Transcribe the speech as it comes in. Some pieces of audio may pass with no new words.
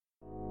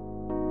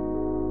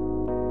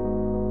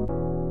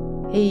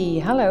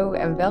Hey, hallo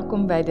en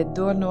welkom bij de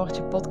Door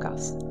Noortje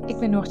podcast. Ik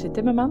ben Noortje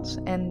Timmermans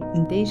en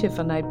in deze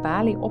vanuit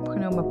Bali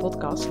opgenomen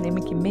podcast neem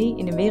ik je mee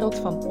in de wereld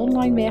van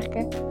online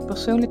werken,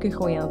 persoonlijke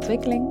groei en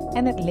ontwikkeling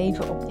en het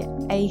leven op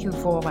je eigen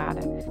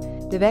voorwaarden.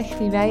 De weg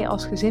die wij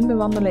als gezin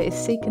bewandelen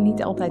is zeker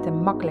niet altijd de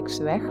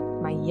makkelijkste weg,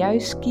 maar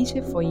juist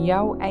kiezen voor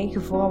jouw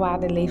eigen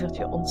voorwaarden levert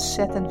je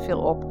ontzettend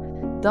veel op.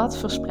 Dat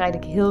verspreid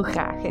ik heel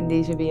graag in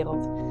deze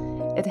wereld.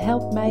 Het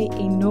helpt mij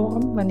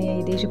enorm wanneer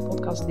je deze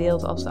podcast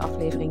deelt als de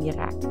aflevering je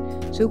raakt.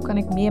 Zo kan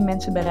ik meer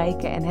mensen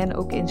bereiken en hen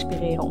ook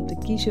inspireren om te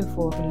kiezen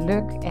voor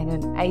geluk en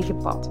hun eigen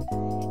pad.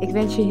 Ik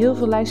wens je heel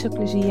veel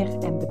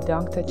luisterplezier en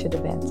bedankt dat je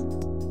er bent.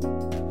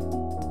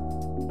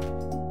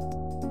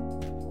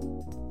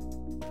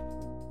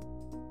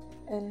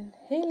 Een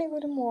hele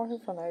goede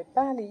morgen vanuit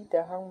Bali.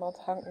 De hangmat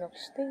hangt nog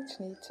steeds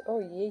niet.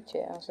 Oh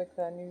jeetje, als ik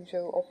daar nu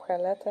zo op ga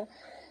letten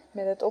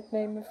met het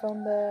opnemen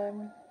van de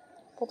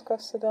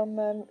podcasten,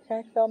 dan ga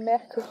ik wel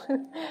merken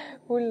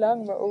hoe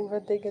lang we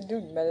over dingen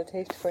doen. Maar dat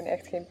heeft gewoon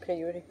echt geen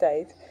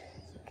prioriteit.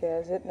 Ik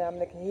zit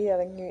namelijk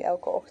heerlijk nu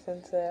elke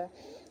ochtend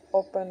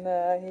op een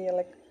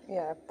heerlijk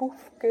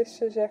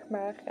poefkussen, zeg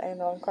maar. En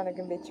dan kan ik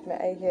een beetje mijn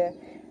eigen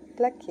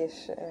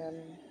plekjes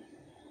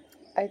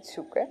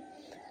uitzoeken.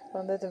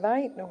 Want het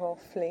waait nogal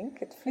flink.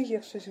 Het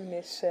vliegerseizoen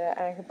is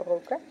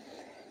aangebroken.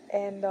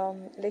 En dan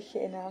lig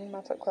je in de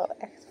hangmat ook wel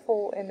echt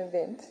vol in de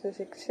wind. Dus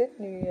ik zit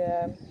nu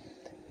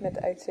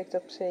met uitzicht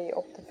op zee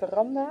op de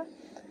veranda.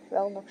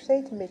 Wel nog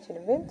steeds een beetje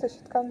de wind, dus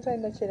het kan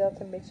zijn dat je dat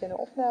een beetje in de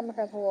opname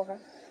gaat horen.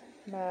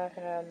 Maar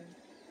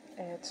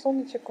het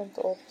zonnetje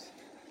komt op.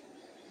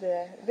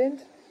 De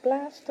wind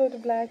blaast door de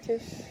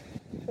blaadjes,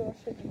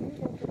 zoals je het nu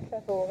denk ik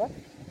gaat horen.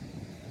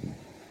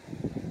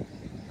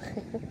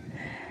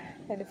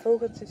 En de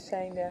vogeltjes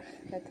zijn er.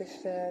 Het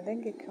is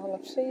denk ik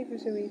 6:30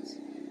 zoiets.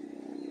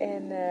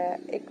 En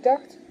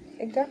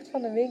ik dacht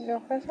van de week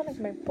nog, waar zal ik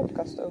mijn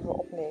podcast over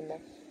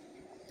opnemen?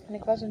 En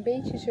ik was een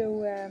beetje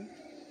zo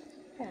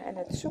aan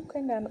het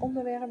zoeken naar een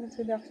onderwerp. En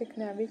toen dacht ik,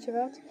 nou weet je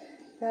wat,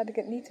 laat ik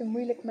het niet te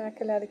moeilijk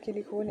maken. Laat ik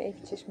jullie gewoon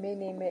eventjes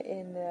meenemen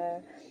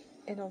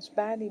in ons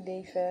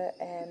Bali-leven.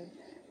 En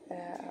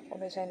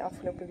we zijn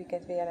afgelopen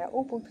weekend weer naar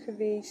Ubud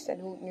geweest. En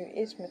hoe het nu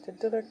is met de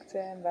drukte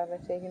en waar we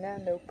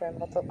tegenaan lopen. En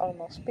wat er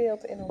allemaal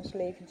speelt in ons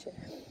leventje.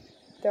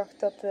 Ik dacht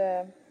dat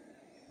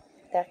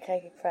daar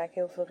krijg ik vaak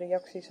heel veel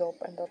reacties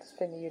op. En dat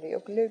vinden jullie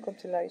ook leuk om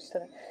te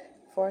luisteren.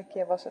 Vorige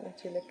keer was het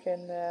natuurlijk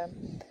een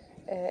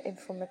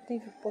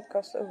informatieve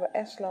podcast over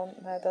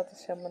Estland, maar dat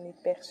is helemaal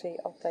niet per se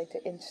altijd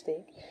de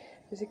insteek.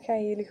 Dus ik ga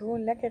jullie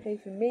gewoon lekker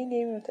even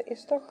meenemen, want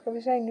we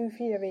zijn nu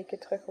 4 weken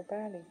terug op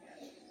Bali.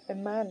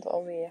 Een maand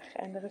alweer.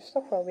 En er is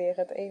toch wel weer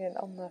het een en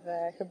ander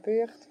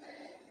gebeurd.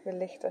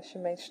 Wellicht als je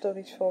mijn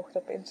stories volgt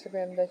op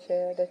Instagram,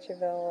 dat je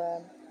wel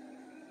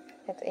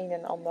het een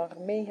en ander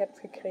mee hebt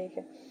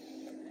gekregen.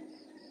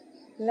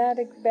 Laat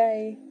ik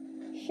bij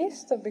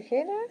gisteren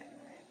beginnen.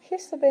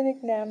 Gisteren ben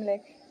ik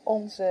namelijk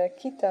onze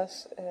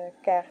Kitas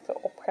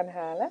kaarten op gaan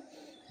halen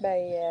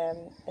bij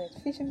het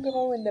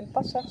visumbureau in Den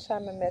Pasar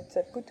samen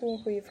met Putu,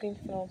 een goede vriend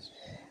van ons.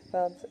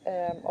 Want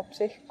op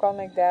zich kan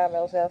ik daar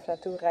wel zelf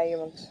naartoe rijden,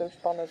 want zo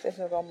spannend is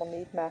het allemaal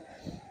niet. Maar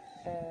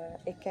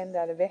ik ken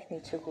daar de weg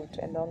niet zo goed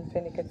en dan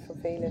vind ik het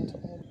vervelend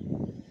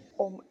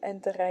om en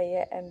te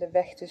rijden en de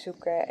weg te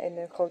zoeken in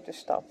een grote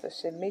stad.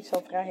 Dus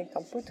meestal vraag ik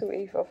dan Putu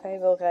even of hij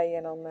wil rijden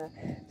en dan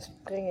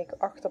spring ik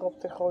achter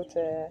op de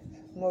grote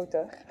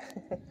motor.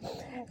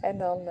 En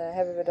dan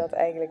hebben we dat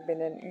eigenlijk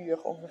binnen een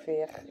uur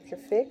ongeveer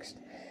gefixt.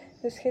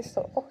 Dus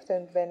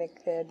gisterochtend ben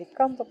ik die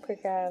kant op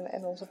gegaan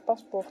en onze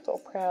paspoorten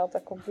opgehaald.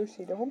 Daar komt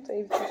Lucy de hond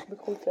eventjes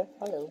begroeten.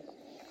 Hallo.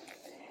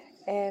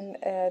 En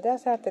daar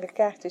zaten de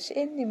kaartjes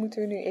in. Die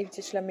moeten we nu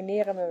eventjes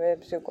lamineren, maar we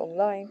hebben ze ook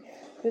online.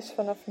 Dus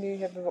vanaf nu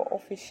hebben we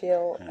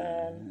officieel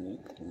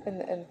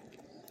een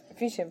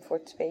visum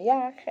voor 2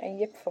 jaar en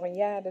Jip voor 1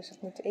 jaar. Dus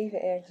het moet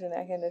even ergens in de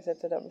agenda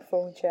zetten dat we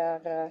volgend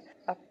jaar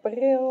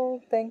april,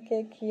 denk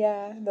ik,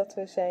 dat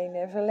we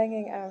zijn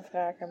verlenging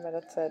aanvragen. Maar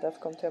dat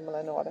komt helemaal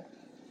in orde.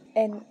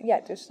 En ja,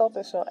 dus dat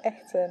is wel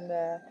echt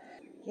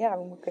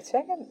hoe moet ik het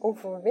zeggen? Een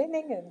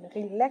overwinning, een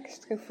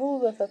relaxed gevoel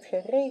dat dat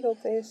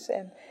geregeld is.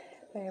 En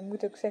ik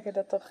moet ook zeggen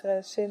dat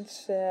er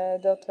sinds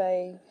dat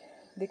wij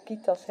de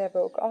Kitas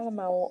hebben ook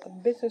allemaal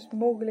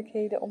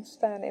businessmogelijkheden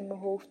ontstaan in mijn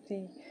hoofd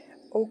die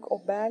ook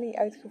op Bali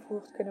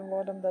uitgevoerd kunnen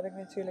worden, omdat ik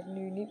natuurlijk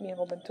nu niet meer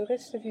op een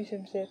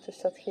toeristenvisum zit.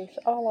 Dus dat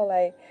geeft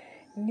allerlei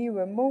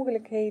nieuwe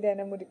mogelijkheden en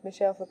dan moet ik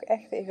mezelf ook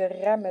echt even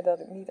remmen dat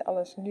ik niet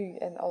alles nu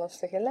en alles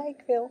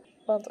tegelijk wil.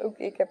 Want ook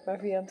ik heb maar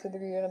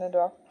 24 uur in een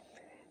dag.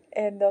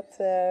 En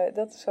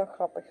dat is wel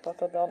grappig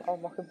wat er dan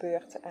allemaal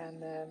gebeurt aan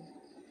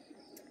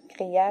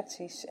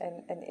creaties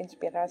en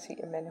inspiratie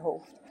in mijn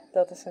hoofd.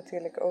 Dat is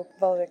natuurlijk ook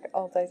wat ik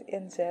altijd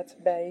inzet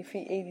bij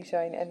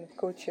VA-design en het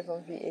coachen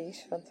van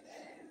VA's. Want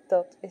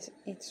dat is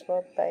iets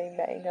wat bij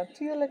mij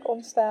natuurlijk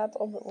ontstaat.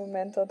 Op het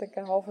moment dat ik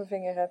een halve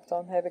vinger heb,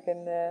 dan heb ik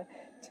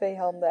 2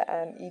 handen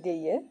aan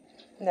ideeën.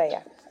 Nou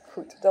ja,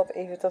 goed, dat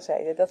even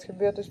terzijde. Dat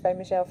gebeurt dus bij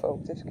mezelf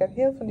ook. Dus ik heb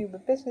heel veel nieuwe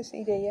business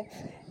ideeën.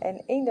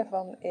 En één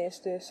daarvan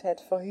is dus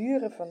het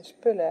verhuren van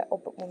spullen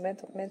op het moment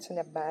dat mensen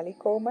naar Bali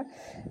komen.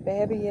 We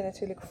hebben hier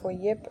natuurlijk voor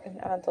Jip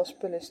een aantal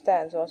spullen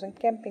staan. Zoals een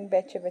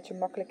campingbedje wat je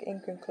makkelijk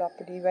in kunt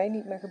klappen, die wij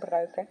niet meer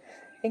gebruiken.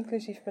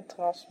 Inclusief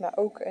matras, maar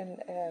ook een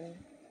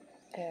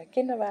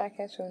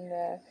kinderwagen,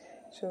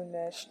 zo'n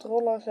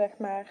stroller zeg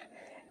maar.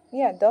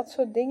 Ja, dat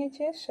soort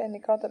dingetjes. En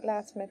ik had het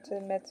laatst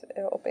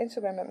op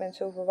Instagram met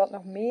mensen over wat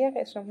nog meer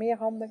is, nog meer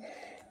handig.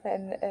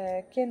 Een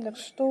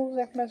kinderstoel,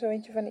 zeg maar, zo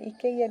eentje van de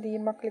IKEA die je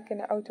makkelijk in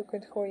de auto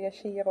kunt gooien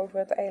als je hier over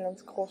het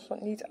eiland cross.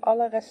 Want niet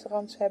alle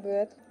restaurants hebben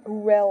het.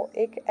 Hoewel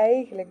ik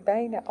eigenlijk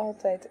bijna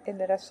altijd in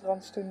de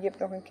restaurants, toen Jip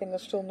nog een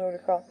kinderstoel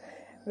nodig had,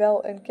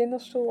 wel een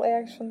kinderstoel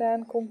ergens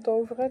vandaan kon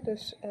toveren.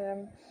 Dus,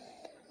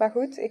 maar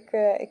goed,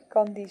 ik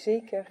kan die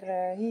zeker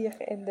hier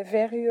in de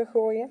verhuur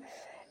gooien.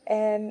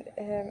 En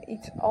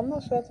iets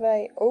anders wat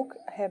wij ook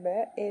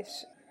hebben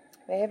is,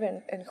 wij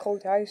hebben een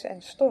groot huis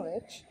en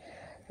storage.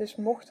 Dus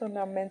mocht er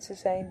nou mensen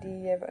zijn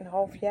die een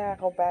half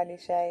jaar op Bali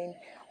zijn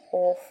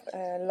of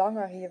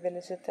langer hier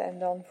willen zitten en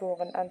dan voor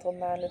een aantal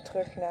maanden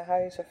terug naar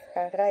huis of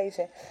gaan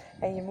reizen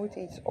en je moet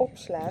iets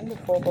opslaan,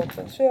 bijvoorbeeld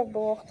een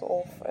surfboard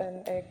of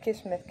een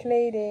kist met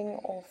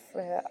kleding of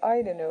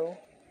I don't know,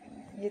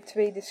 je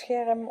tweede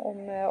scherm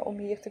om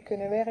hier te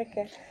kunnen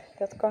werken.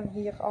 Dat kan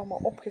hier allemaal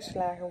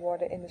opgeslagen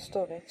worden in de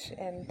storage.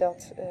 En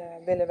dat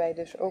willen wij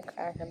dus ook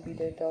aan gaan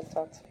bieden dat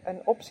dat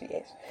een optie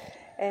is.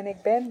 En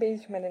ik ben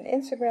bezig met een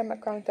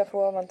Instagram-account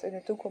daarvoor. Want in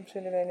de toekomst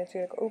zullen wij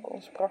natuurlijk ook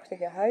ons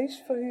prachtige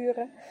huis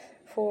verhuren.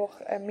 Voor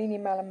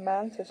minimaal een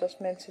maand. Dus als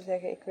mensen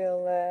zeggen ik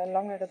wil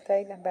langere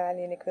tijd naar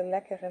Bali en ik wil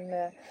lekker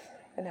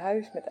een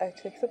huis met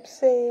uitzicht op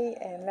zee.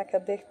 En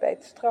lekker dicht bij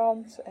het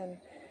strand. En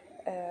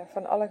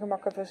van alle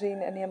gemakken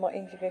voorzien en helemaal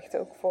ingericht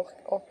ook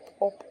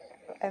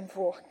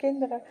voor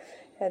kinderen,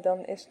 ja,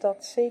 dan is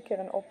dat zeker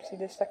een optie.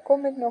 Dus daar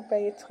kom ik nog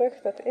bij je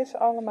terug. Dat is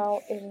allemaal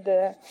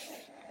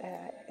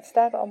het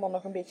staat allemaal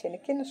nog een beetje in de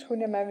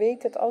kinderschoenen, maar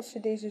weet dat als je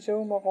deze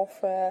zomer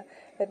of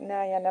het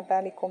najaar naar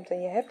Bali komt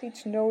en je hebt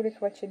iets nodig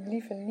wat je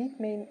liever niet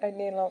mee uit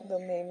Nederland wil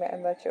nemen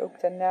en wat je ook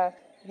daarna,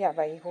 ja,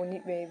 waar je gewoon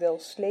niet mee wil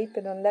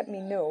slepen, dan let me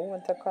know.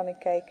 Want dan kan ik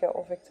kijken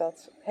of ik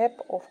dat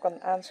heb of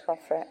kan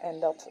aanschaffen en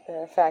dat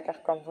vaker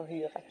kan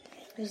verhuren.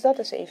 Dus dat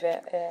is even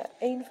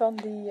één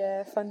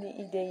van die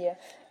ideeën.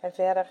 En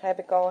verder heb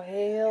ik al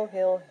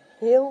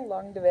heel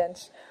lang de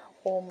wens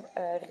om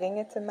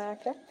ringen te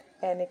maken.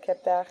 En ik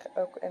heb daar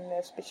ook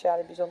een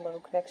speciale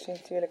bijzondere connectie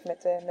natuurlijk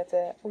met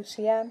de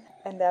oceaan.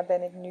 En daar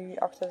ben ik nu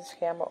achter de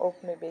schermen ook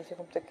mee bezig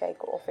om te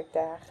kijken of ik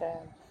daar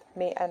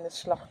mee aan de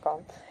slag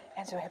kan.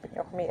 En zo heb ik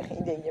nog meer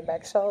ideeën. Maar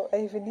ik zal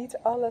even niet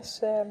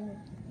alles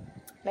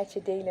met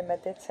je delen. Maar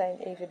dit zijn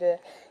even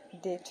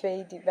de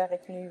twee waar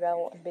ik nu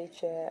wel een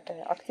beetje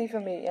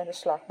actiever mee aan de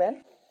slag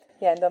ben.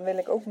 Ja, en dan wil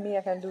ik ook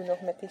meer gaan doen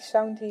nog met die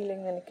sound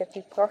healing. En ik heb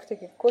die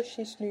prachtige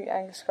kostjes nu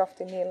aangeschaft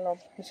in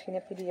Nederland. Misschien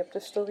heb je die op de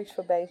stories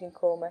voorbij zien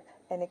komen.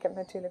 En ik heb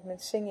natuurlijk mijn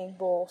singing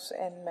bowls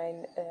en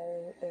mijn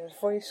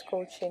voice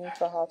coaching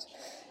gehad.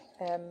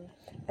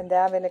 En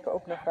daar wil ik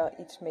ook nog wel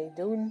iets mee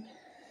doen.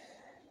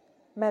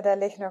 Maar daar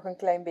ligt nog een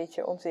klein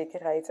beetje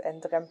onzekerheid en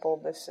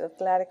drempel. Dus dat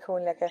laat ik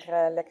gewoon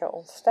lekker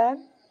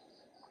ontstaan.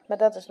 Maar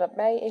dat is wat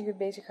mij even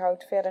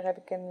bezighoudt. Verder heb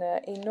ik een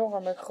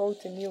enorme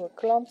grote nieuwe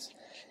klant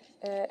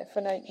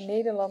vanuit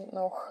Nederland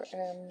nog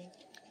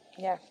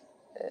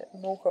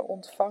mogen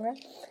ontvangen.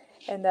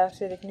 En daar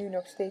zit ik nu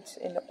nog steeds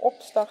in de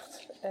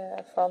opstart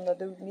van. Dat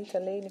doe ik niet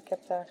alleen. Ik heb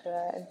daar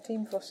een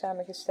team voor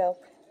samengesteld.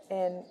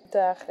 En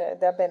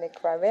daar ben ik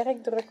qua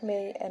werk druk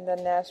mee. En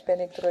daarnaast ben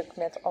ik druk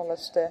met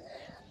alles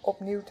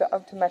opnieuw te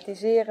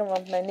automatiseren.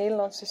 Want mijn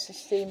Nederlandse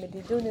systemen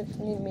die doen het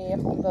niet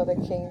meer. Omdat ik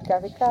geen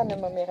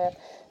KVK-nummer meer heb.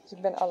 Dus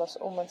ik ben alles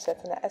om aan het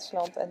zetten naar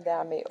Estland. En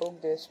daarmee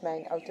ook dus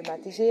mijn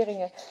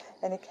automatiseringen.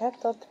 En ik heb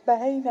dat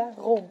bijna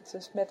rond.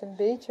 Dus met een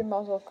beetje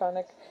mazzel kan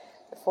ik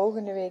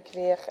volgende week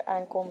weer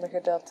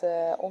aankondigen dat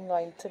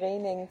online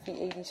training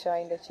VA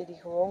Design, dat je die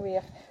gewoon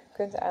weer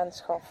kunt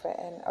aanschaffen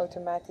en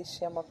automatisch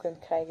helemaal kunt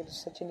krijgen.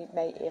 Dus dat je niet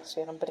mij eerst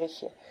weer een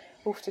berichtje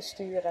hoeft te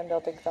sturen en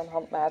dat ik dan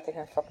handmatig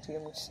een factuur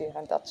moet sturen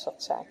en dat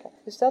soort zaken.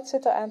 Dus dat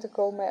zit er aan te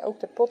komen. Ook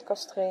de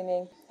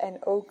podcasttraining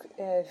en ook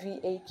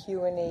VA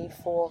Q&A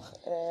voor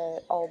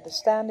al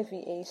bestaande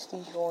VA's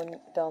die gewoon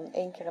dan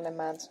 1 keer in de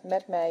maand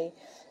met mij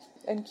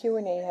een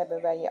Q&A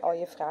hebben waar je al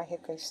je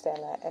vragen kunt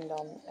stellen en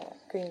dan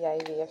kun jij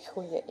weer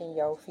groeien in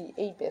jouw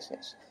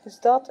VA-business. Dus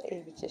dat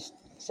eventjes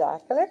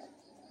zakelijk.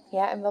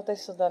 Ja, en wat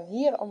is er dan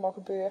hier allemaal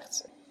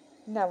gebeurd?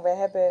 Nou,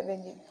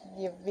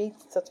 je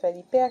weet dat wij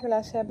die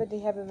pergola's hebben,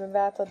 die hebben we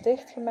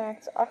waterdicht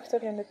gemaakt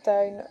achter in de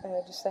tuin.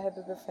 Dus daar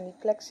hebben we van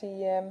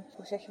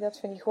die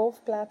van die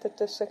golfplaten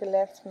tussen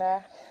gelegd,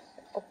 maar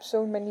op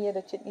zo'n manier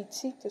dat je het niet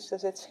ziet. Dus er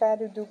zit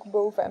schaduwdoek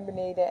boven en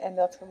beneden. En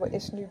dat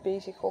is nu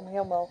bezig om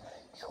helemaal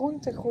groen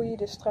te groeien.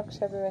 Dus straks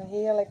hebben we een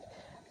heerlijk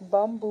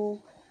bamboe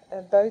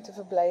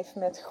buitenverblijf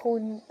met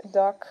groen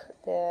dak.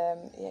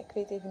 Ik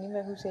weet even niet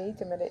meer hoe ze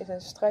heten, maar er is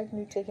een struik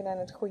nu tegenaan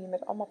het groeien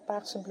met allemaal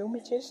paarse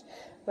bloemetjes.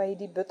 Waar je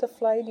die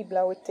butterfly, die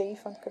blauwe thee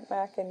van kunt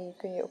maken. En die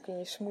kun je ook in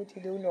je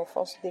smoothie doen of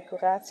als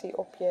decoratie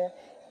op je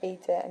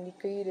eten. En die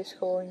kun je dus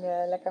gewoon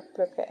lekker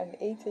plukken en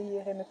eten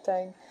hier in de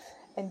tuin.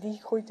 En die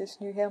groeit dus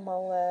nu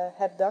helemaal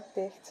het dak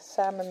dicht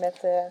samen met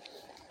de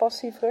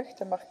passievrucht,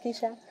 de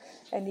markisa.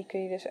 En die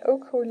kun je dus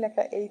ook gewoon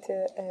lekker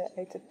eten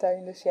uit de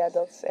tuin. Dus ja,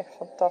 dat is echt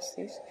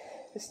fantastisch.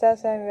 Dus daar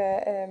zijn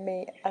we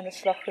mee aan de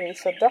slag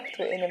geweest. Dat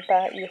dachten we in een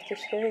paar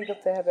uurtjes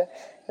geregeld te hebben.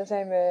 Daar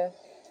zijn we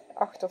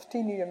 8 of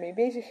 10 uur mee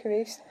bezig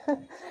geweest.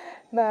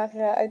 Maar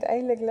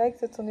uiteindelijk lijkt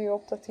het er nu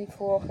op dat hij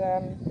voor,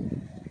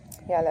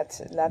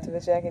 laten we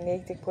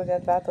zeggen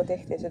 90%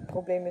 waterdicht is. Het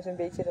probleem is een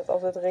beetje dat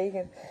als het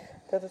regent,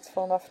 dat het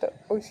vanaf de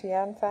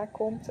oceaan vaak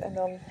komt. En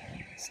dan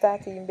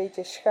staat hij een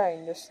beetje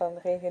schuin. Dus dan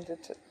regent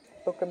het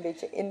ook een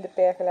beetje in de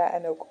pergola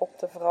en ook op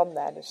de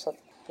veranda. Dus dat,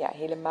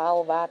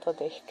 helemaal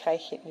waterdicht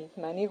krijg je het niet.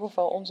 Maar in ieder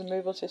geval onze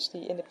meubeltjes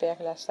die in de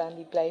pergola staan,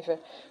 die blijven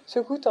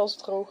zo goed als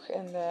droog.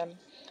 En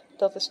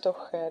dat is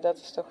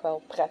toch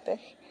wel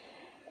prettig.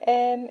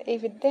 En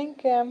even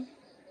denken,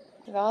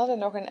 we hadden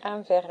nog een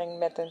aanverring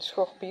met een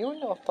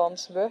schorpioen,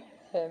 althans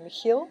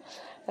Michiel.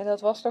 En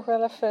dat was nog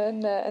wel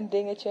even een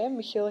dingetje.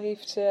 Michiel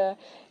heeft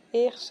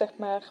eerst,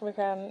 we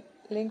gaan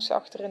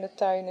linksachter in de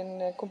tuin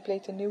een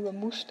complete nieuwe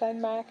moestuin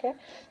maken.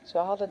 Dus we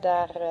hadden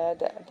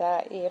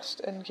daar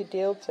eerst een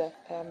gedeelte,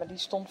 maar die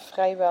stond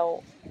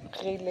vrijwel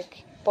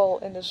redelijk pal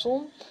in de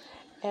zon.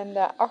 En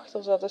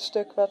daarachter zat een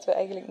stuk wat we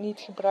eigenlijk niet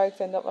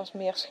gebruikten en dat was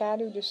meer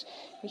schaduw. Dus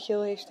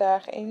Michiel heeft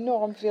daar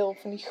enorm veel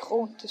van die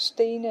grote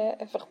stenen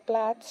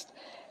verplaatst.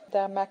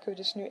 Daar maken we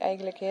dus nu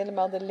eigenlijk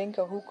helemaal de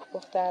linkerhoek,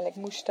 wordt dadelijk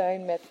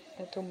moestuin met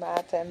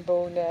tomaten en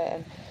bonen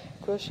en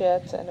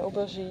courgette en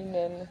aubergine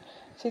en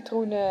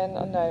citroenen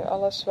en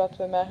alles wat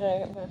we maar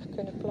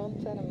kunnen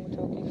planten. En dan moeten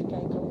we ook even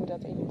kijken hoe we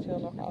dat eventueel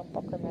nog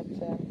aanpakken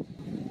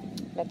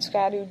met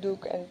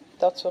schaduwdoek en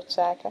dat soort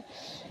zaken.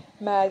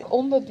 Maar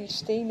onder die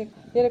stenen,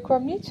 er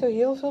kwam niet zo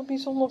heel veel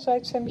bijzonders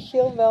uit. Zijn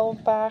Michiel wel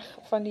een paar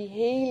van die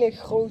hele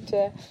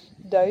grote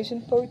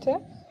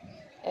duizendpoten.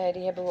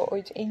 Die hebben we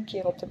ooit 1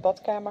 keer op de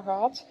badkamer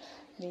gehad.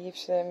 Die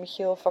heeft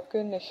Michiel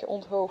vakkundig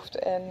onthoofd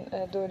en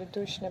door de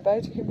douche naar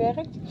buiten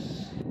gewerkt.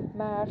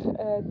 Maar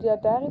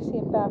daar is hij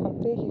een paar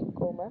van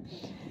tegengekomen.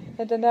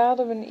 En daarna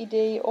hadden we een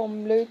idee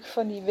om leuk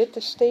van die witte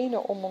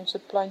stenen om onze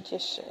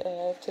plantjes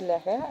te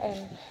leggen.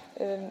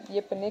 En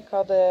Jip en ik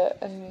hadden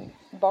een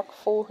bak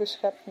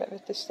volgeschept met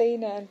witte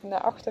stenen en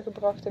naar achter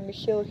gebracht. En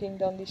Michiel ging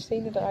dan die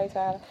stenen eruit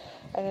halen.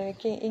 En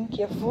een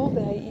keer voelde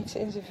hij iets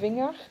in zijn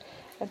vinger.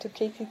 En toen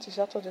keek hij, toen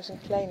zat er dus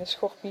een kleine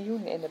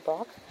schorpioen in de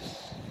bak.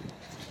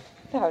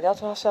 Nou, dat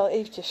was wel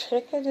eventjes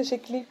schrikken. Dus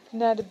ik liep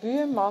naar de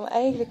buurman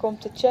eigenlijk om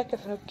te checken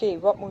van oké,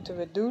 wat moeten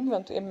we doen?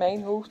 Want in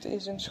mijn hoofd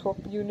is een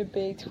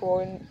schorpioenenbeet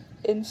gewoon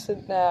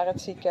instant naar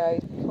het ziekenhuis.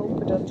 Ik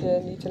hoop dat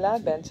je niet te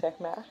laat bent, zeg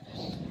maar.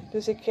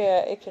 Dus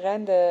ik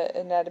rende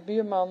naar de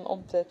buurman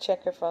om te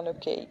checken van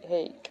oké,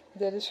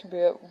 dit is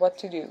gebeurd, what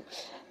to do.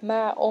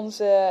 Maar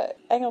onze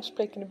Engels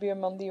sprekende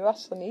buurman, die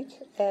was er niet.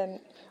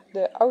 En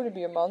de oude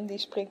buurman, die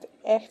spreekt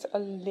echt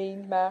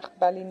alleen maar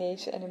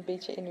Balinese en een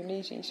beetje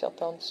Indonesisch.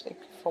 Althans, ik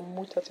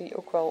vermoed dat hij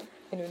ook wel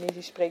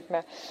Indonesisch spreekt.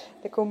 Maar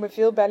er komen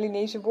veel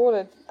Balinese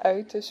woorden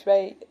uit, dus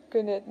wij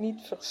kunnen het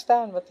niet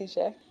verstaan wat hij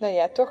zegt. Nou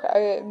ja, toch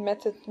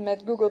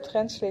met Google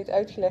Translate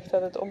uitgelegd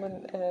dat het om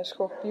een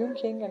schorpioen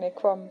ging. En ik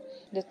kwam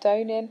de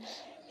tuin in.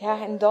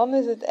 Ja, en dan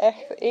is het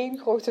echt één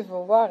grote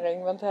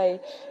verwarring. Want hij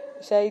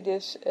zei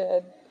dus,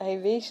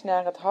 hij wees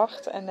naar het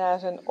hart en naar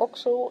zijn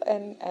oksel.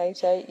 En hij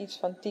zei iets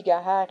van 3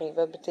 hari,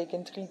 wat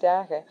betekent 3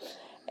 dagen.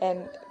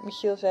 En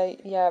Michiel zei,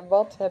 ja,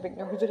 wat heb ik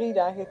nog 3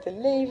 dagen te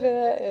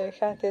leven?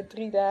 Gaat dit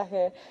 3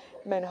 dagen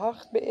mijn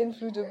hart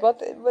beïnvloeden?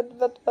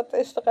 Wat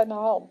is er aan de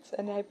hand?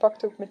 En hij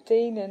pakt ook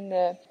meteen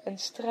een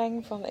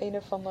streng van een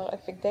of ander,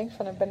 ik denk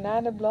van een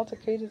bananenblad,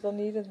 ik weet het al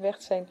niet. Het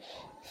werd zijn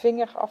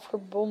vinger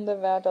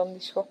afgebonden waar dan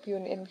die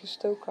schorpioen in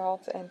gestoken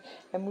had. En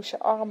hij moest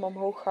zijn arm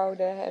omhoog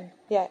houden. En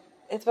ja,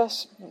 het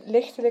was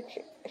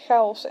lichtelijk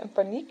chaos en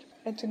paniek.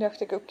 En toen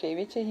dacht ik, oké,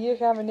 weet je, hier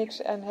gaan we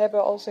niks aan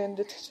hebben als in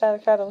dit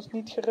gaat ons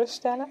niet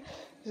geruststellen.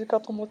 Dus ik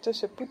had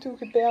ondertussen Putu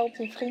gebeld,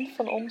 een vriend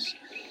van ons.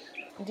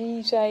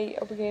 Die zei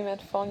op een gegeven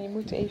moment van, je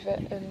moet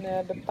even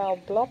een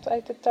bepaald blad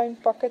uit de tuin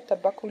pakken.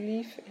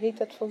 Tabakulief heet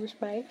dat volgens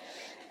mij.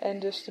 En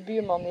dus de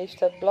buurman heeft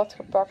dat blad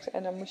gepakt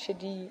en dan moest je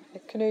die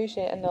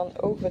kneuzen en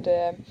dan over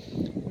de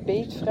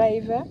beet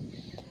wrijven.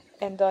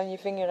 En dan je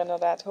vinger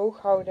inderdaad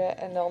hoog houden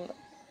en dan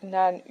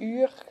na een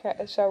uur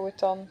zou het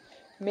dan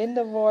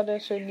minder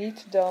worden. Zo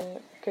niet, dan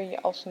kun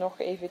je alsnog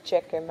even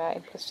checken. Maar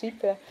in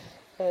principe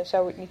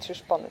zou het niet zo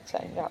spannend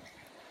zijn. Nou,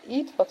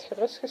 iets wat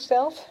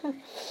gerustgesteld.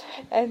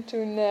 En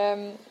toen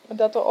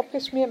dat erop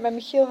gesmeerd. Maar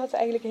Michiel had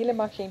eigenlijk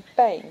helemaal geen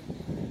pijn.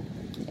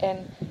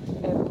 En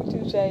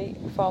Putu zei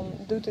van,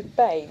 doet het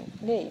pijn?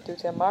 Nee, het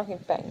doet helemaal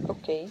geen pijn.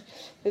 Oké.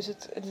 Dus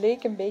het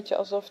leek een beetje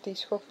alsof die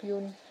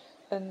schorpioen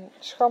een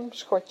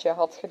schamschotje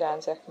had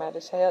gedaan, zeg maar.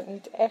 Dus hij had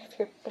niet echt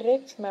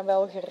geprikt, maar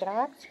wel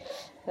geraakt.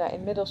 Nou,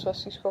 inmiddels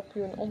was die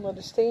schorpioen onder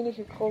de stenen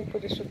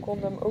gekropen, dus we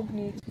konden hem ook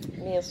niet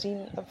meer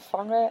zien en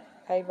vangen.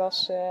 Hij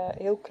was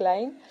heel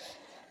klein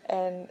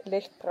en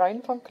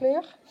lichtbruin van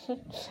kleur.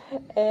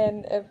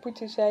 En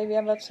Poetie zei,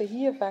 ja, wat ze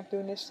hier vaak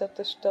doen is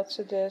dat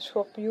ze de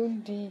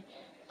schorpioen die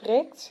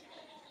prikt,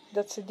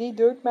 dat ze die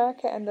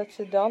doodmaken en dat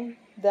ze dan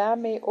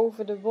daarmee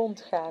over de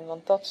wond gaan.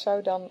 Want dat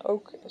zou dan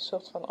ook een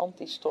soort van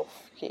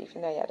antistof geven.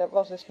 Nou ja, dat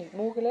was dus niet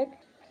mogelijk.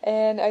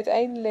 En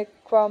uiteindelijk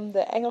kwam de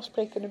Engels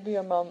sprekende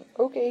buurman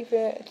ook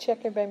even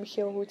checken bij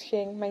Michiel hoe het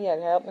ging. Maar ja,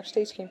 hij had nog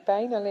steeds geen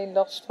pijn, alleen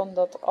last van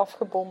dat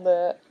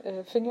afgebonden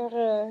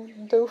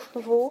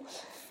vingerdoofgevoel.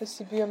 Dus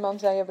die buurman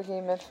zei op een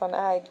gegeven moment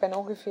van, ik ben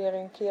ongeveer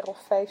een keer of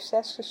 5,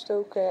 6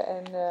 gestoken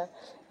en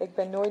ik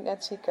ben nooit naar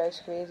het ziekenhuis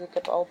geweest. Ik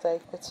heb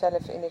altijd het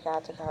zelf in de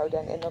gaten gehouden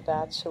en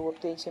inderdaad zo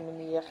op deze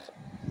manier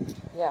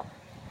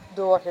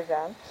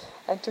doorgegaan.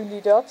 En toen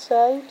hij dat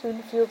zei,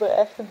 toen viel er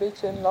echt een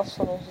beetje een last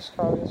van onze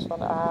schouders.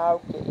 Van,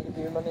 oké, de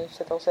buurman heeft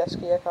het al 6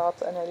 keer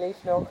gehad en hij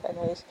leeft nog. En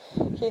hij is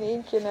geen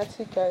 1 keer naar het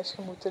ziekenhuis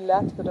gemoeten.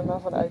 Laten we er maar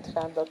van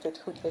uitgaan dat dit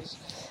goed is.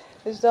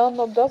 Dus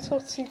dan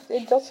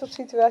in dat soort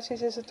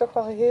situaties is het toch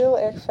wel heel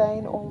erg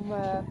fijn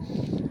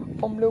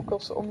om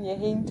locals om je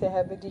heen te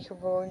hebben die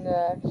gewoon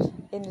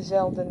in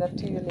dezelfde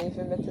natuur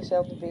leven met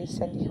dezelfde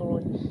beesten. En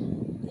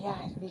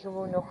die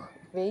gewoon nog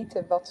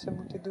weten wat ze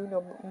moeten doen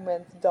op het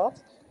moment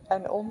dat.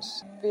 En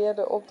ons weer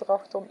de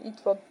opdracht om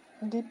iets wat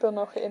dieper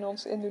nog in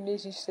ons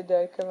Indonesisch te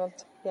duiken.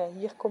 Want ja,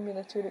 hier kom je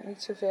natuurlijk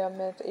niet zo ver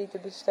met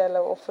eten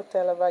bestellen of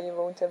vertellen waar je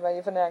woont en waar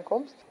je vandaan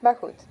komt. Maar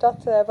goed,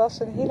 dat was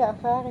een hele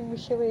ervaring.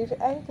 Michiel heeft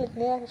eigenlijk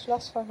nergens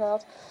last van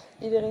gehad.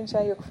 Iedereen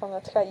zei ook van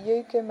het gaat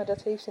jeuken, maar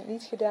dat heeft het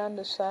niet gedaan.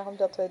 Dus daarom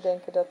dat wij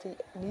denken dat hij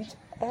niet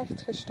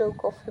echt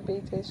gestoken of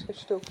gebeten is.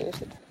 Gestoken is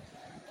het.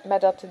 Maar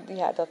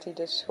dat hij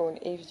dus gewoon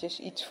eventjes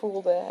iets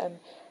voelde en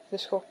de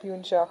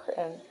schorpioen zag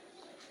en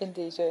in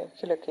deze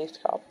geluk heeft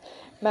gehad.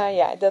 Maar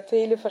ja, dat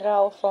hele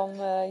verhaal van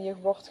je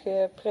wordt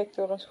geprikt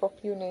door een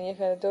schorpioen en je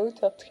gaat dood,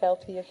 dat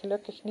geldt hier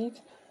gelukkig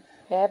niet.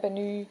 We hebben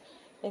nu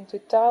in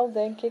totaal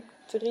denk ik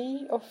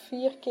 3 of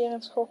 4 keer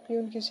een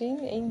schorpioen gezien.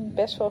 Eén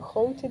best wel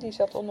grote, die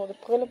zat onder de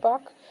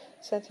prullenbak, een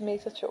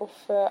centimetertje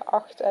of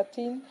 8 à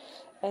 10.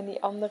 En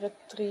die andere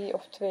 3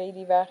 of 2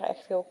 die waren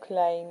echt heel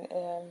klein.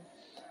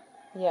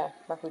 Ja,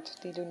 maar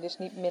goed, die doen dus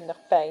niet minder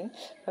pijn.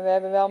 Maar we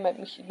hebben wel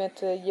met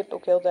Jip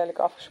ook heel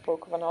duidelijk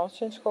afgesproken van als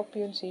je een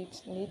schorpioen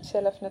ziet, niet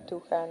zelf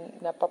naartoe gaan,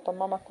 naar papa en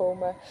mama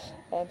komen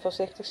en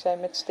voorzichtig zijn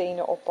met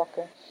stenen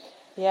oppakken.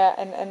 Ja,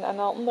 en aan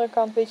de andere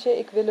kant, weet je,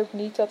 ik wil ook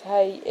niet dat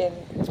hij in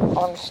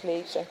angst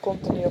leeft en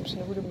continu op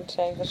zijn hoede moet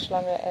zijn voor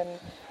slangen en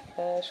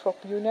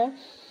schorpioenen.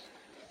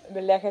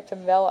 We leggen het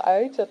hem wel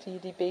uit dat hier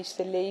die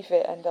beesten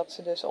leven en dat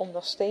ze dus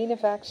onder stenen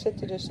vaak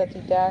zitten. Dus dat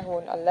hij daar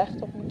gewoon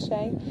alert op moet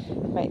zijn.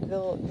 Maar ik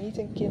wil niet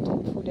een kind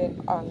opvoeden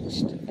in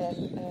angst.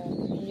 En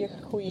hier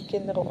groeien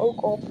kinderen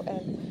ook op.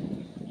 En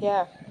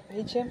ja,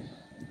 weet je,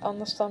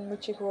 anders dan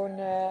moet je gewoon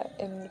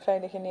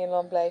veilig in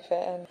Nederland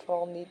blijven. En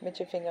vooral niet met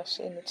je vingers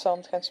in het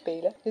zand gaan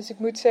spelen. Dus ik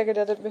moet zeggen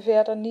dat het me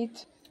verder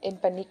niet in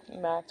paniek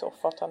maakt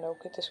of wat dan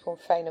ook. Het is gewoon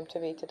fijn om te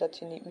weten dat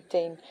je niet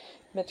meteen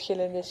met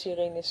gillende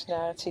sirenes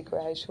naar het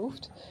ziekenhuis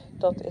hoeft.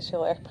 Dat is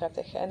heel erg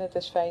prettig. En het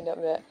is fijn dat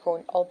we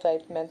gewoon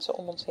altijd mensen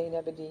om ons heen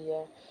hebben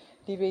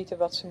die weten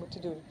wat ze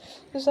moeten doen.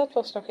 Dus dat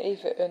was nog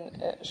even een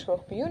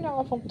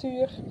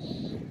schorpioenenavontuur.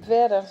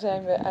 Verder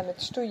zijn we aan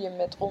het stoeien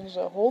met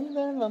onze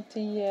honden, want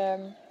die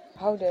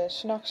houden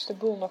 's nachts de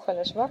boel nog wel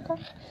eens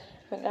wakker.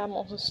 Met name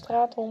onze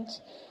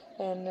straathond.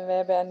 En we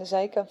hebben aan de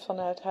zijkant van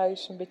het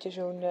huis een beetje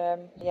zo'n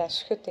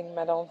schutting,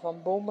 maar dan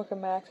van bomen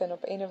gemaakt. En op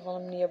een of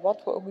andere manier,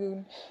 wat we ook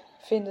doen,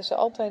 vinden ze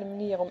altijd een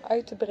manier om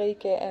uit te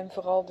breken. En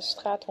vooral de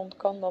straathond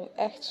kan dan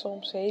echt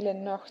soms hele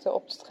nachten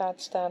op de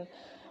straat staan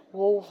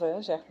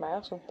wolven, zeg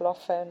maar. Zo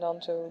blaffen en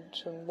dan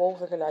zo'n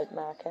wolvengeluid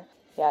maken.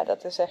 Ja,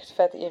 dat is echt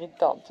vet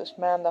irritant. Dus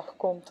maandag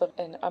komt er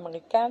een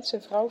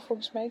Amerikaanse vrouw,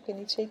 volgens mij, ik weet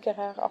niet zeker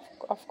haar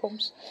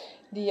afkomst,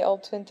 die al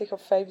 20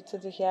 of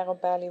 25 jaar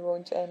op Bali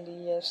woont en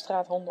die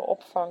straathonden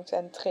opvangt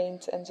en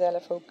traint en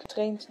zelf ook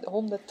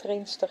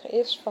hondentrainster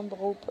is van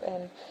beroep.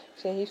 En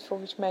ze heeft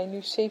volgens mij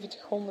nu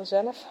 70 honden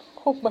zelf.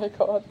 Oh my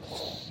god.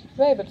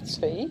 Wij hebben er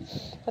 2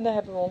 en daar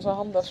hebben we onze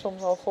handen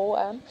soms al vol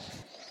aan.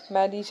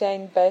 Maar die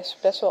zijn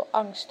best wel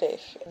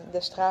angstig.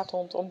 De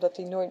straathond, omdat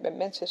hij nooit met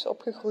mensen is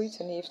opgegroeid.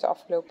 En die heeft de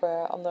afgelopen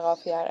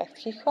 1,5 jaar echt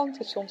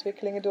gigantische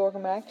ontwikkelingen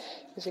doorgemaakt.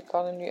 Dus ik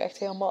kan hem nu echt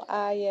helemaal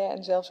aaien.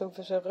 En zelfs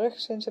over zijn rug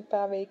sinds een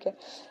paar weken.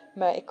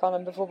 Maar ik kan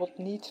hem bijvoorbeeld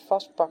niet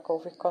vastpakken.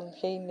 Of ik kan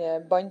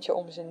geen bandje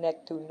om zijn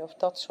nek doen. Of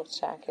dat soort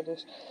zaken.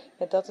 Dus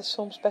ja, dat is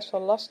soms best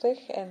wel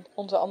lastig. En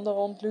onze andere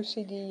hond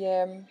Lucy, die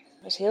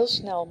is heel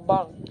snel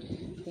bang.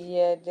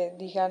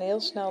 Die gaan heel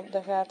snel,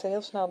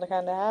 dan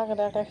gaan de haren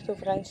daar recht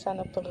overeind staan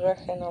op de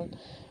rug. En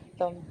dan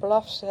dan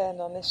blaft ze en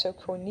dan is ze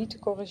ook gewoon niet te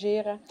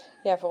corrigeren.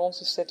 Ja, voor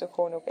ons is dit ook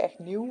gewoon ook echt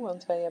nieuw,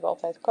 want wij hebben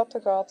altijd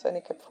katten gehad. En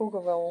ik heb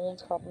vroeger wel een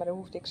hond gehad, maar dat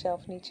hoefde ik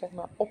zelf niet zeg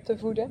maar op te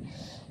voeden.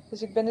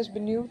 Dus ik ben dus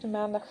benieuwd,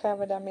 maandag gaan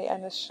we daarmee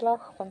aan de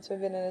slag. Want we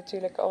willen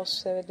natuurlijk,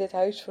 als we dit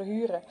huis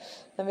verhuren,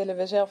 dan willen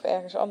we zelf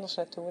ergens anders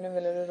naartoe. En dan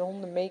willen we de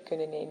honden mee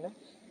kunnen nemen.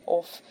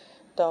 Of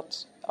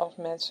dat als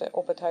mensen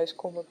op het huis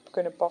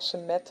kunnen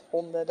passen met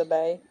honden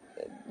erbij.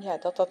 Ja,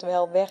 dat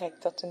wel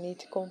werkt. Dat er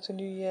niet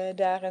continu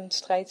daar een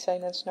strijd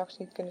zijn en 's nachts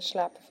niet kunnen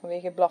slapen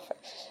vanwege blaffen.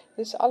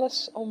 Dus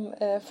alles om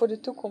voor de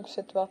toekomst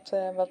het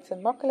wat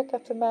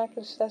makkelijker te maken.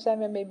 Dus daar zijn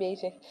we mee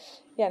bezig.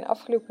 Ja, en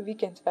afgelopen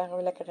weekend waren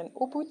we lekker in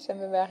Ubud. En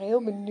we waren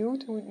heel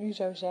benieuwd hoe het nu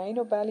zou zijn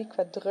op Bali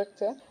qua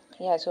drukte.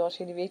 Ja, zoals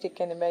jullie weten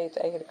kennen wij het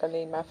eigenlijk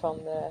alleen maar van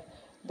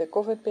de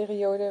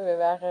COVID-periode. We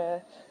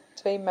waren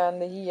 2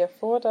 maanden hier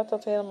voordat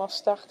dat helemaal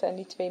startte. En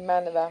die 2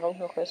 maanden waren ook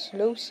nog eens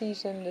low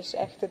season. Dus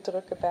echt de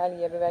drukke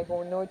Bali hebben wij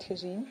gewoon nooit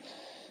gezien.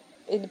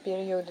 In de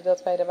periode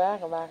dat wij er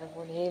waren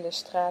gewoon hele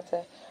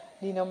straten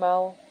die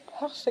normaal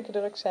hartstikke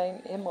druk zijn,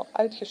 helemaal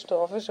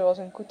uitgestorven. Zoals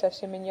in Kuta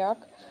Seminyak.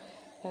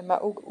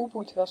 Maar ook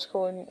Ubud was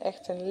gewoon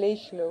echt een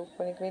leegloop.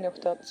 En ik weet nog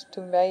dat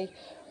toen wij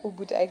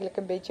Ubud eigenlijk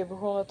een beetje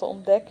begonnen te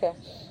ontdekken,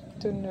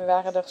 toen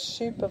waren er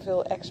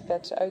superveel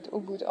expats uit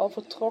Ubud al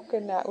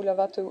vertrokken naar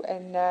Uluwatu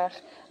en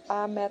naar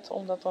Amed,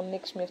 omdat er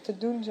niks meer te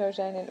doen zou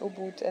zijn in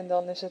Ubud. En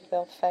dan is het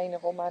wel fijner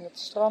om aan het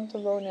strand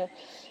te wonen,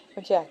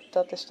 want ja,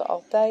 dat is er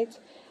altijd.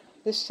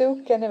 Dus zo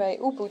kennen wij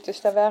Ubud,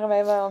 dus daar waren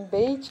wij wel een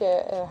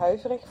beetje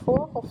huiverig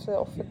voor, of we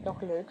het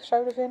nog leuk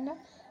zouden vinden.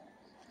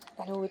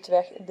 En hoe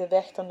de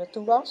weg er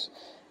naartoe was.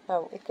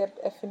 Nou, ik heb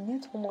even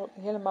niet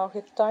helemaal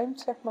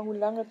getimed, zeg maar, hoe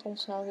lang het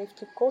ons nou heeft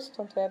gekost.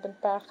 Want we hebben een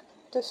paar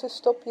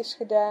tussenstopjes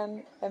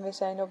gedaan. En we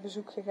zijn op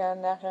bezoek gegaan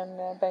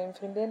bij een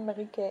vriendin,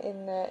 Marieke,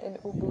 in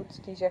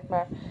Ubud. Die zeg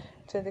maar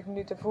 20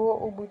 minuten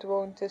voor Ubud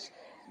woont. Dus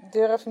ik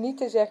durf niet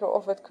te zeggen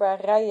of het qua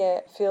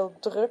rijden veel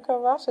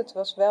drukker was. Het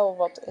was wel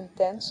wat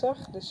intenser.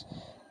 Dus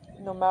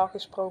normaal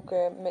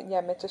gesproken,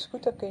 met de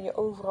scooter kun je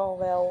overal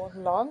wel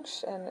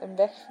langs en een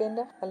weg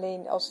vinden.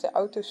 Alleen als de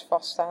auto's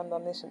vaststaan,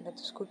 dan is het met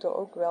de scooter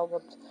ook wel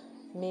wat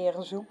meer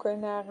zoeken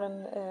naar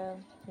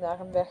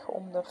een weg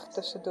om er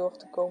tussendoor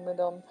te komen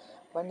dan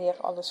wanneer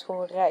alles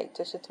gewoon rijdt.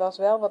 Dus het was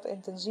wel wat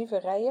intensiever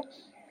rijden.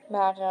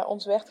 Maar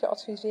ons werd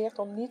geadviseerd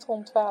om niet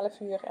rond 12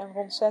 uur en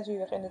rond 6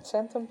 uur in het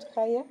centrum te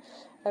rijden.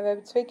 En we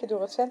hebben 2 keer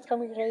door het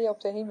centrum gereden.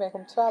 Op de heenweg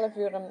om 12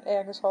 uur en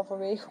ergens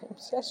halverwege om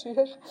 6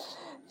 uur.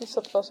 Dus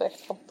dat was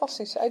echt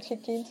fantastisch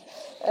uitgekiend.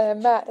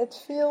 Maar het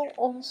viel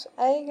ons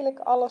eigenlijk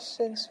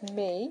alleszins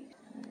mee.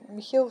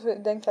 Michiel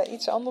denkt daar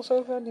iets anders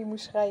over. Die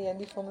moest rijden en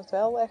die vond het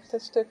wel echt een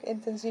stuk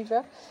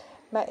intensiever.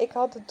 Maar ik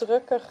had het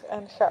drukker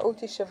en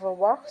chaotischer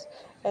verwacht.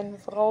 En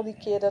vooral die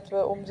keer dat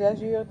we om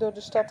 6 uur door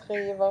de stad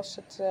reden was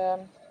het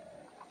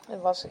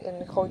was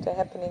een grote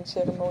happening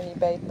ceremonie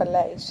bij het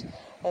paleis.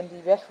 En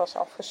die weg was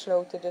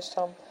afgesloten. Dus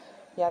dan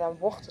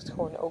wordt het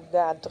gewoon ook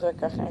daar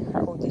drukker en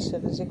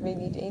chaotischer. Dus ik weet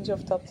niet eens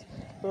of dat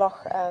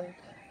lag aan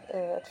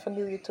het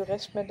vernieuwde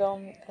toerisme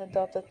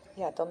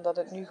dan dat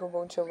het nu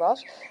gewoon zo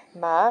was.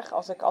 Maar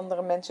als ik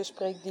andere mensen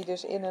spreek die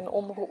dus in en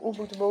om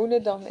Ubud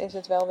wonen, dan is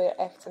het wel weer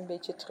echt een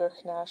beetje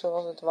terug naar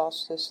zoals het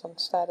was. Dus dan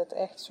staat het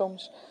echt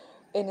soms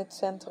in het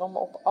centrum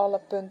op alle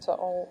punten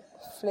al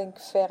flink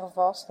ver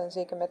vast. En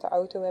zeker met de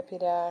auto heb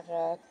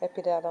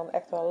je daar dan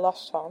echt wel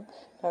last van.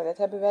 Nou, dat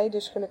hebben wij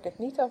dus gelukkig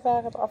niet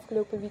ervaren het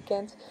afgelopen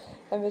weekend.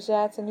 En we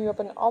zaten nu op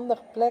een ander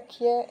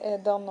plekje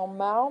dan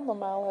normaal.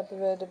 Normaal hebben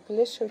we de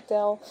Bliss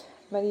Hotel.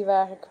 Maar die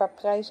waren qua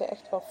prijzen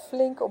echt wel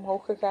flink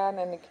omhoog gegaan.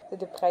 En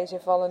de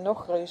prijzen vallen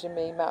nog reuze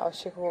mee. Maar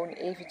als je gewoon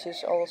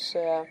eventjes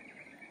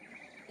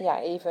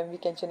even een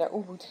weekendje naar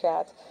Ubud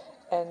gaat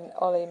en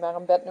alleen maar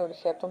een bed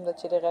nodig hebt,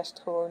 omdat je de rest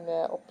gewoon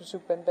op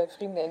bezoek bent bij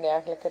vrienden en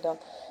dergelijke, dan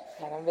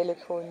wil ik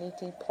gewoon niet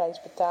die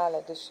prijs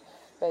betalen. Dus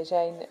wij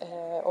zijn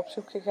op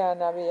zoek gegaan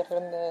naar weer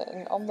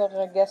een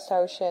ander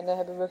guesthouse en dat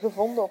hebben we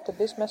gevonden op de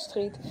Bismarck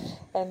Street.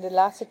 En de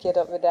laatste keer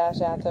dat we daar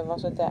zaten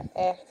was het daar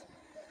echt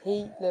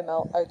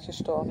helemaal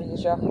uitgestorven. Je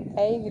zag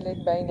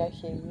eigenlijk bijna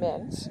geen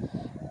mens.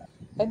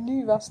 En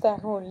nu was daar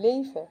gewoon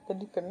leven. Er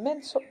liepen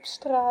mensen op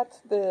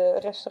straat, de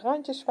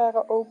restaurantjes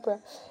waren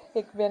open.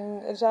 Ik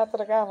ben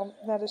zaterdagavond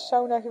naar de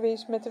sauna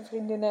geweest met de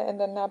vriendinnen en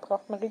daarna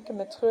bracht Marieke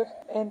me terug.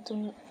 En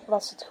toen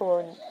was het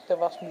gewoon, er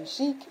was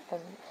muziek en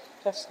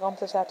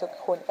restauranten zaten ook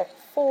gewoon echt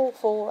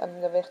vol en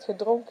er werd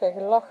gedronken en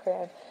gelachen.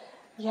 En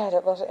ja,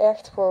 dat was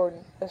echt gewoon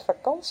een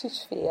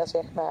vakantiesfeer,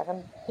 zeg maar.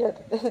 En ja,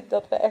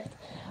 dat we echt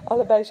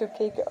allebei zo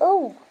keken,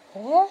 oh,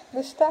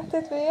 bestaat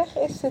dit weer?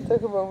 Is dit er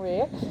gewoon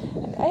weer?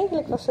 En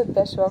eigenlijk was het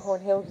best wel gewoon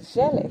heel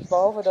gezellig.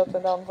 Behalve dat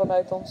we dan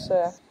vanuit ons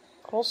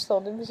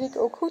hostel de muziek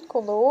ook goed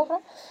konden horen.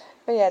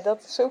 Maar ja,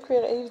 dat is ook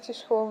weer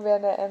eventjes gewoon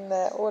wennen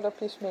en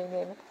oordopjes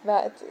meenemen.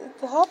 Maar het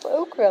had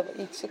ook wel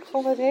iets. Ik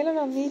vond het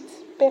helemaal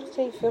niet per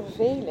se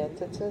vervelend.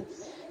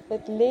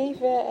 Het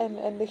leven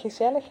en de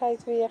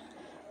gezelligheid weer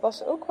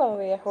was ook wel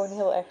weer gewoon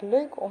heel erg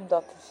leuk om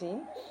dat te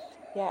zien.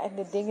 Ja, en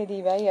de dingen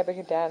die wij hebben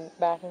gedaan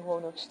waren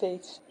gewoon nog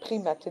steeds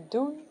prima te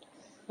doen.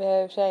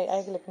 We zijn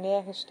eigenlijk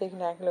nergens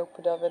tegenaan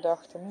gelopen dat we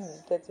dachten,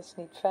 dit is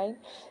niet fijn.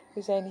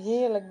 We zijn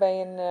heerlijk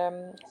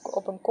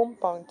op een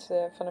compound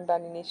van een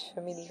Balinese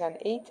familie gaan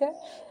eten.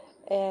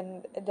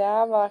 En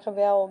daar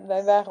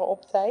wij waren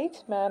op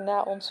tijd, maar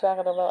na ons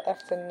waren er wel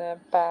echt een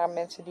paar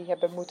mensen die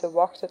hebben moeten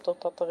wachten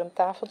totdat er een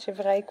tafeltje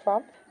vrij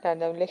kwam.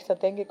 Nou ligt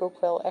dat denk ik ook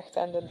wel echt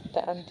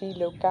aan die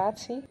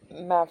locatie.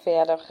 Maar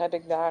verder heb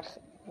ik daar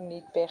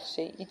niet per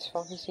se iets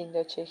van gezien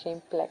dat je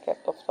geen plek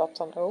hebt of dat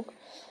dan ook.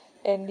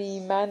 En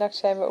die maandag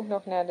zijn we ook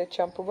nog naar de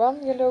Champuan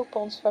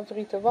gelopen, ons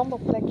favoriete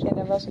wandelplekje. En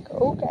daar was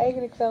ik ook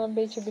eigenlijk wel een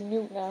beetje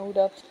benieuwd naar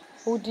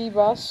hoe die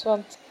was.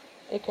 Want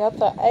ik had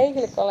daar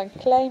eigenlijk al een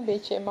klein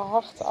beetje in mijn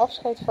hart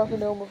afscheid van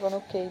genomen. Van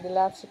oké, de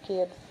laatste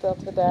keer dat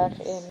we daar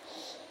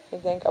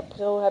ik denk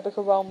april hebben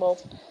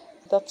gewandeld.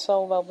 Dat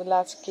zal wel de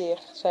laatste keer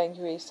zijn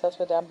geweest dat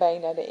we daar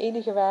bijna de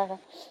enige waren.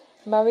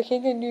 Maar we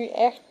gingen nu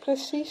echt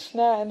precies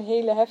na een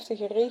hele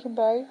heftige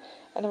regenbui.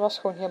 En er was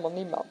gewoon helemaal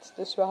niemand.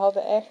 Dus we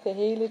hadden echt de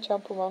hele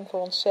Champuan voor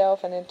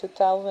onszelf. En in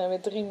totaal zijn we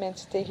 3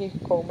 mensen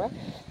tegengekomen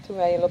toen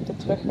wij al op de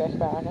terugweg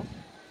waren.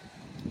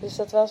 Dus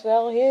dat was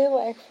wel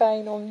heel erg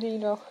fijn om die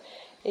nog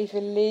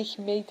even leeg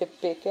mee te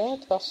pikken.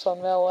 Het was dan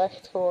wel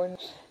echt gewoon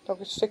nog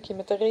een stukje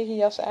met de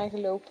regenjas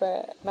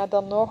aangelopen. Maar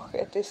dan nog,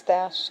 het is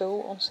daar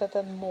zo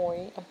ontzettend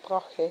mooi en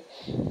prachtig.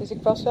 Dus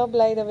ik was wel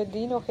blij dat we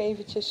die nog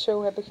eventjes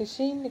zo hebben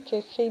gezien. Ik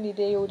heb geen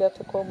idee hoe dat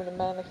de komende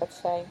maanden gaat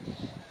zijn.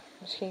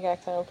 Misschien ga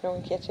ik dan ook nog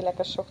een keertje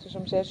lekker 's ochtends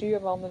om 6 uur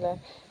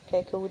wandelen.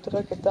 Kijken hoe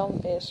druk het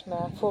dan is.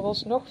 Maar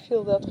vooralsnog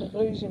viel dat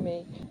reuze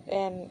mee.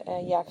 En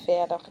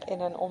verder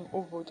in en om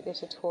Ubud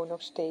is het gewoon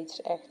nog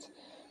steeds echt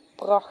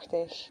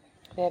prachtig.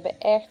 We hebben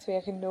echt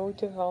weer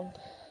genoten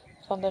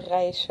van de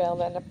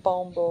rijstvelden en de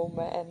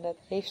palmbomen. En dat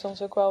heeft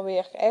ons ook wel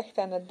weer echt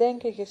aan het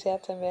denken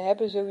gezet. En we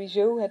hebben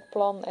sowieso het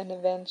plan en de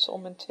wens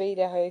om een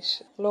tweede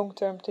huis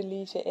long-term te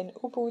leasen in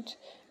Ubud.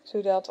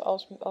 Zodat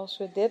als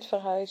we dit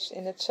verhuis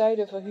in het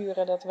zuiden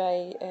verhuren, dat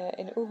wij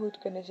in Ubud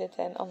kunnen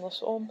zitten en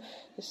andersom.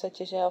 Dus dat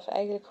je zelf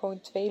eigenlijk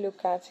gewoon 2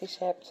 locaties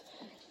hebt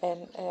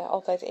en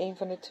altijd 1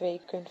 van de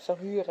 2 kunt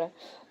verhuren.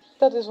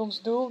 Dat is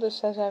ons doel, dus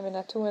daar zijn we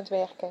naartoe aan het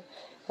werken.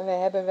 En we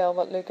hebben wel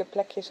wat leuke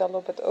plekjes al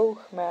op het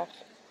oog, maar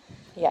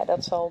ja,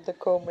 dat zal de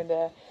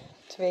komende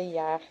 2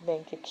 jaar,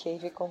 denk ik,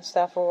 geef ik ons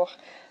daarvoor,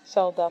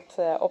 zal dat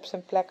op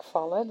zijn plek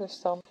vallen.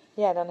 Dus dan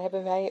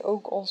hebben wij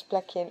ook ons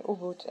plekje in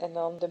Ubud. En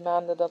dan de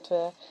maanden dat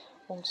we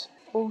ons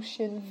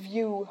Ocean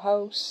View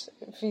House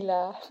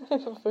Villa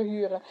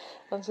verhuren,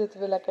 dan zitten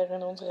we lekker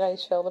in ons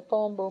rijstvelden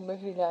palmbomen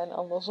villa en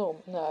andersom.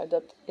 Nou,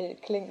 dat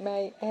klinkt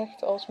mij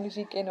echt als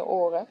muziek in de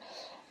oren.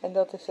 En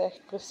dat is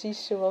echt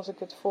precies zoals ik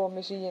het voor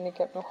me zie en ik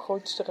heb nog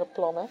grootste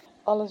plannen.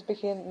 Alles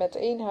begint met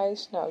 1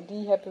 huis. Nou,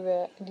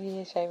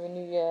 die zijn we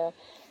nu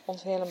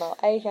ons helemaal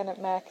eigen aan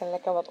het maken en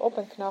lekker wat op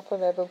en knappen.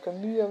 We hebben ook een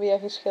muur weer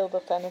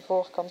geschilderd aan de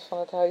voorkant van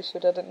het huis,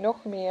 zodat het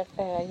nog meer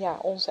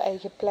ons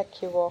eigen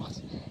plekje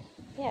wordt.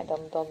 Ja,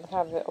 dan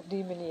gaan we op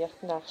die manier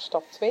naar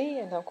stap 2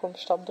 en dan komt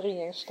stap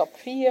 3 en stap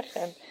 4.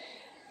 En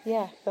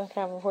ja, dan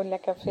gaan we gewoon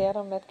lekker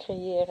verder met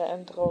creëren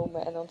en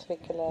dromen en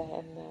ontwikkelen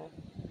en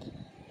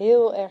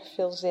heel erg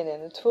veel zin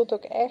in. Het voelt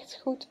ook echt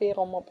goed weer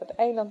om op het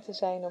eiland te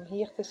zijn, om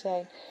hier te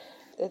zijn.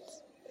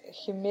 Het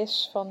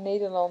gemis van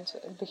Nederland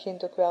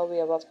begint ook wel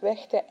weer wat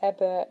weg te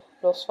ebben.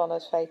 Los van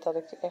het feit dat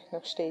ik echt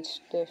nog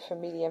steeds de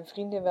familie en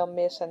vrienden wel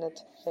mis. En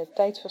het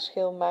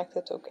tijdverschil maakt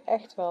het ook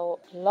echt wel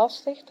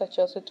lastig. Dat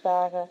je als het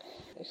ware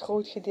een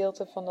groot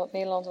gedeelte van dat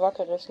Nederland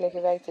wakker is,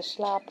 liggen wij te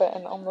slapen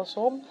en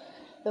andersom.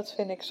 Dat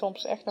vind ik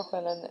soms echt nog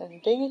wel een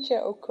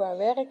dingetje. Ook qua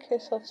werk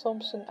is dat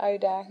soms een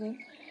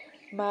uitdaging.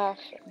 Maar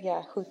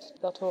ja, goed,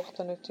 dat hoort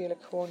er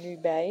natuurlijk gewoon nu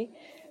bij.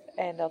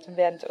 En dat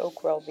went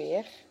ook wel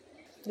weer.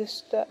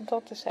 Dus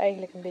dat is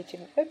eigenlijk een beetje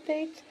een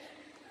update.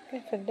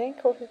 Even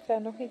denken of ik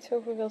daar nog iets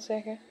over wil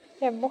zeggen.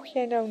 Ja, mocht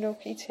jij nou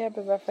nog iets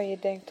hebben waarvan je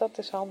denkt dat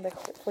is handig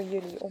voor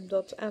jullie om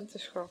dat aan te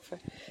schaffen.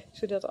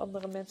 Zodat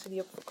andere mensen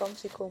die op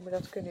vakantie komen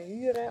dat kunnen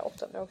huren. Of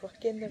dat nou voor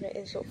kinderen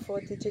is of voor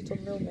digital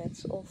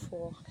nomads of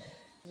voor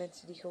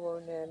mensen die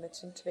gewoon met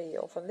z'n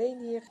tweeën of alleen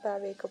hier een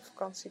paar weken op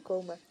vakantie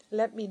komen.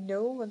 Let me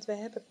know, want we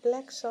hebben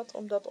plek zat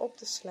om dat op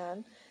te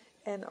slaan.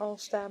 En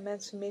als daar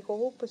mensen mee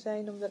geholpen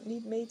zijn om dat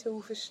niet mee te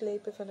hoeven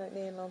slepen vanuit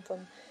Nederland, dan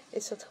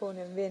is dat gewoon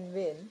een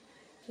win-win.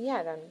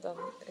 Ja, dan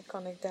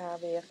kan ik daar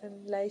weer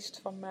een lijst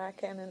van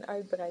maken en een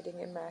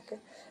uitbreiding in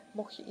maken.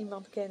 Mocht je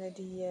iemand kennen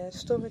die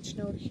storage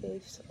nodig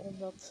heeft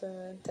omdat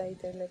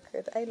tijdelijk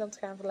het eiland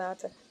gaan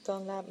verlaten,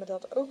 dan laat me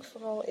dat ook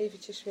vooral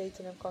eventjes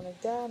weten. Dan kan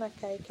ik daar naar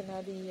kijken,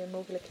 naar die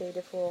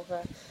mogelijkheden voor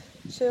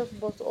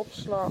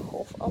surfboardopslag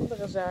of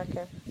andere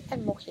zaken.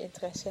 En mocht je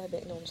interesse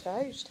hebben in ons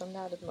huis, dan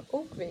laat het me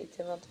ook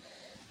weten. Want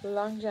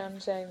langzaam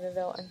zijn we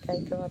wel aan het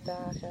kijken wat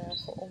daar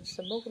voor ons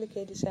de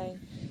mogelijkheden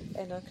zijn.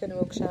 En dan kunnen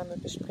we ook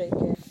samen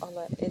bespreken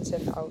alle ins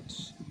en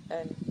outs.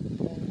 En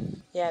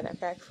dan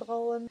ga ik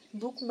vooral een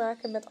boek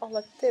maken met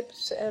alle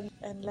tips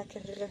en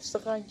lekkere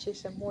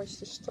restaurantjes en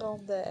mooiste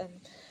stranden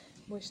en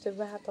mooiste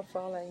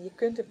watervallen. En je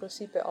kunt in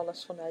principe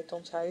alles vanuit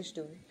ons huis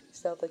doen.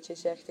 Stel dat je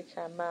zegt, ik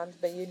ga een maand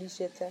bij jullie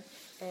zitten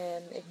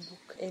en ik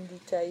boek in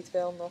die tijd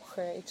wel nog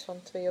iets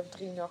van 2 of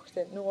 3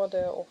 nachten in het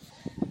noorden of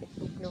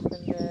nog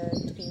een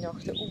 3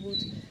 nachten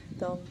Ubud,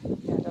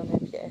 dan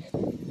heb je echt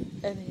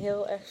een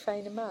heel erg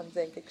fijne maand,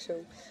 denk ik zo.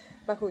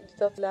 Maar goed,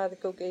 dat laat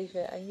ik ook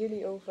even aan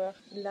jullie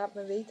over. Laat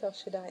me weten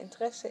als je daar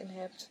interesse in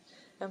hebt.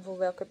 En voor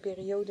welke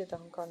periode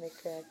dan kan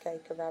ik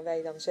kijken waar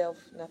wij dan zelf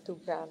naartoe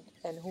gaan.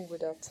 En hoe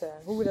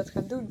we dat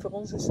gaan doen. Voor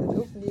ons is het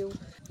ook nieuw.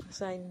 Er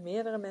zijn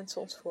meerdere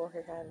mensen ons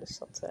voorgegaan. Dus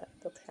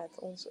dat gaat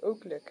ons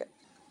ook lukken.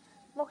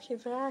 Mocht je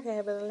vragen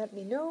hebben, dan let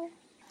me know.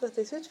 Dat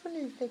is het voor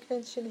nu. Ik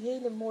wens je een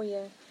hele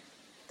mooie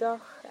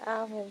dag,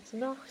 avond,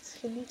 nacht.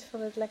 Geniet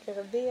van het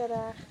lekkere weer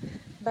daar.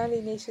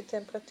 Balinese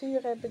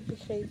temperatuur heb ik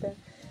begrepen.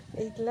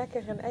 Eet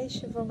lekker een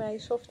ijsje voor mij.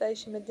 Soft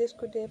ijsje met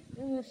discodip.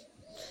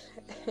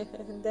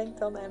 Denk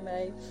dan aan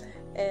mij.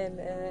 En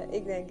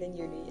ik denk aan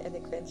jullie. En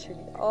ik wens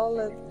jullie al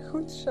het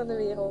goeds van de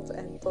wereld.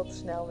 En tot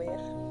snel weer.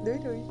 Doei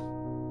doei.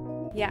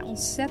 Ja,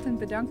 ontzettend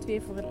bedankt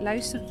weer voor het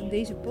luisteren van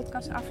deze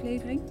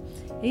podcastaflevering.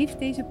 Heeft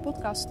deze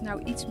podcast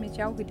nou iets met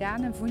jou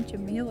gedaan en vond je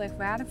hem heel erg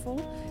waardevol?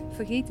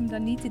 Vergeet hem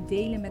dan niet te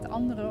delen met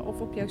anderen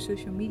of op jouw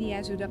social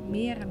media, zodat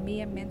meer en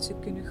meer mensen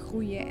kunnen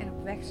groeien en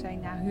op weg zijn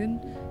naar hun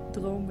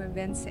dromen,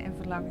 wensen en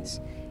verlangens.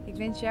 Ik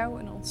wens jou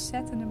een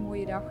ontzettende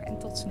mooie dag en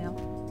tot snel.